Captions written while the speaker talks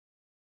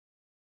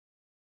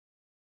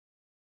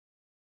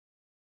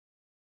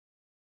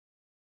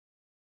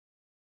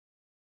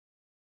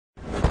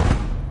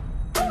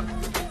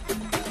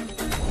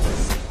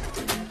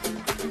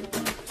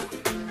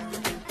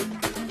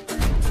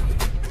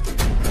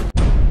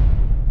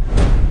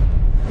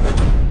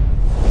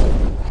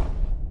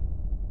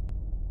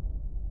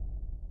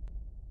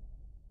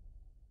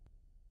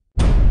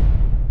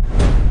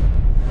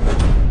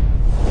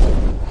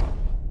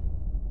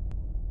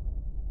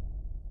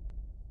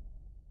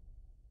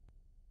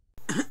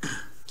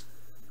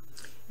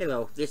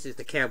Hello, this is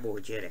the Cowboy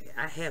Jedi.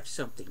 I have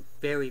something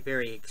very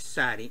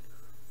exciting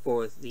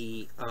for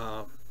the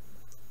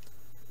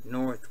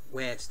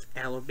NorthWest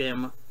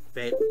Alabama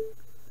Vape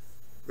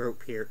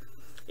Group here.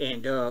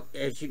 And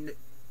as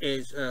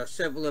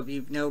several of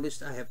you've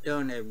noticed, I have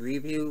done a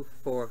review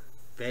for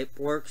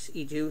VapeWorks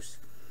e-juice,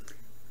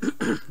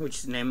 which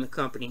is the name of the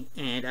company,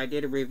 and I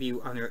did a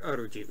review on their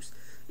other juice.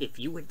 If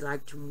you would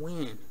like to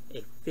win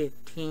a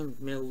 15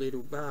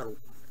 milliliter bottle,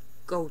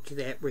 go to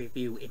that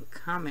review and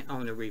comment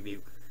on the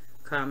review.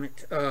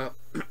 Comment that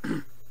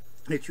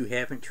you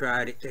haven't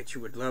tried it, that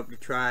you would love to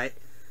try it.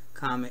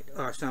 Comment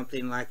or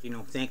something like,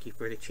 thank you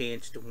for the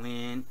chance to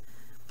win.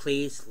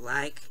 Please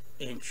like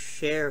and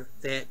share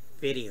that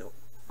video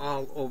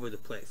all over the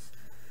place.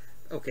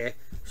 Okay,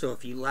 so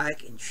if you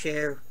like and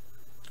share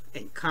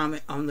and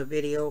comment on the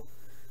video,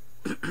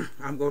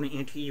 I'm going to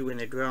enter you in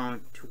the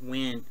drawing to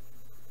win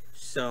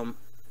some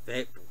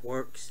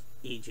VapeWorks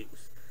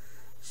e-juice.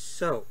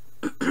 So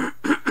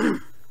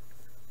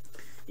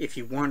if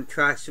you want to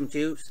try some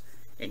juice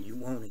and you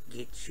want to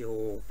get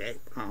your vape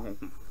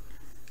on,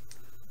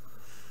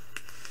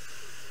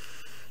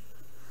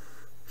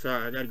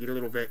 sorry, I gotta get a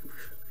little bit,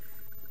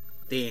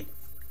 then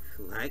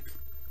like,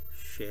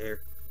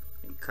 share,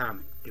 and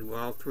comment. Do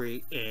all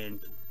three and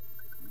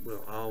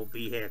we'll all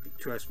be happy.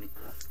 Trust me,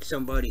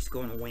 somebody's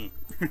gonna win.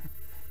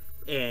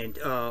 And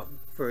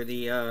for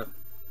the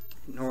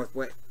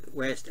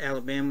NorthWest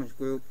Alabama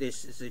group,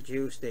 this is a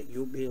juice that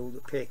you'll be able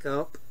to pick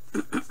up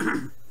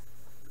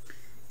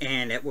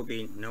and that will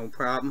be no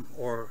problem,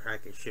 or I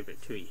can ship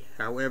it to you,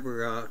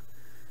 however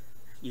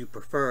you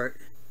prefer it.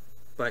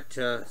 But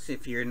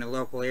if you're in the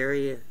local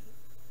area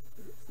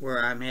where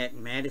I'm at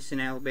in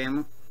Madison,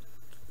 Alabama,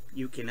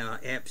 you can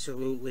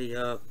absolutely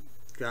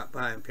drop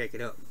by and pick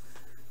it up.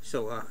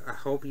 So I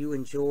hope you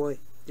enjoy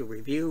the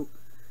review.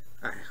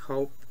 I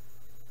hope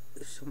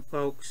some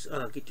folks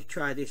get to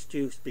try this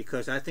juice,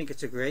 because I think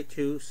it's a great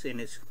juice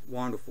and it's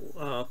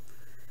wonderful.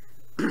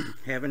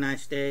 Have a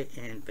nice day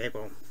and vape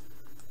on.